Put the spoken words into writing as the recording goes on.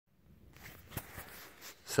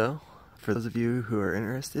So, for those of you who are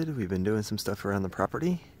interested, we've been doing some stuff around the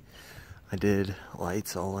property. I did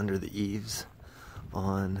lights all under the eaves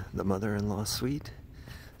on the mother-in-law suite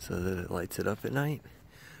so that it lights it up at night.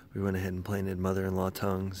 We went ahead and planted mother-in-law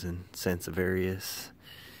tongues and sansevieria,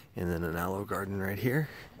 and then an aloe garden right here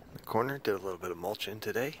in the corner. Did a little bit of mulching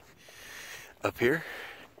today. Up here,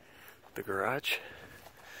 the garage.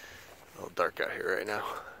 A little dark out here right now,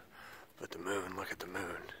 but the moon, look at the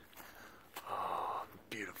moon. Oh,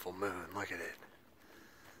 beautiful moon, look at it.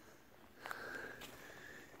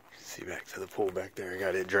 See back to the pool back there, I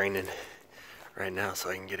got it draining right now so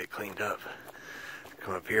I can get it cleaned up.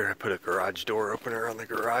 Come up here, I put a garage door opener on the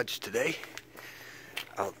garage today.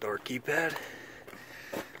 Outdoor keypad.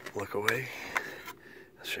 Look away.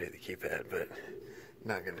 I'll show you the keypad, but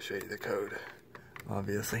not going to show you the code,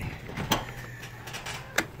 obviously.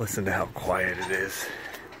 Listen to how quiet it is.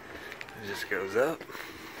 It just goes up.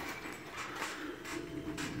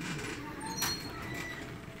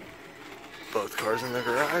 Both cars in the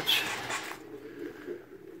garage.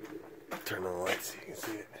 Turn on the lights so you can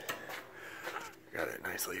see it. Got it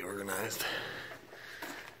nicely organized.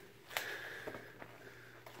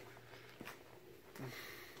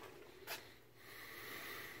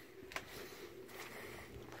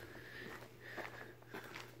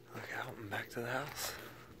 Look out and back to the house.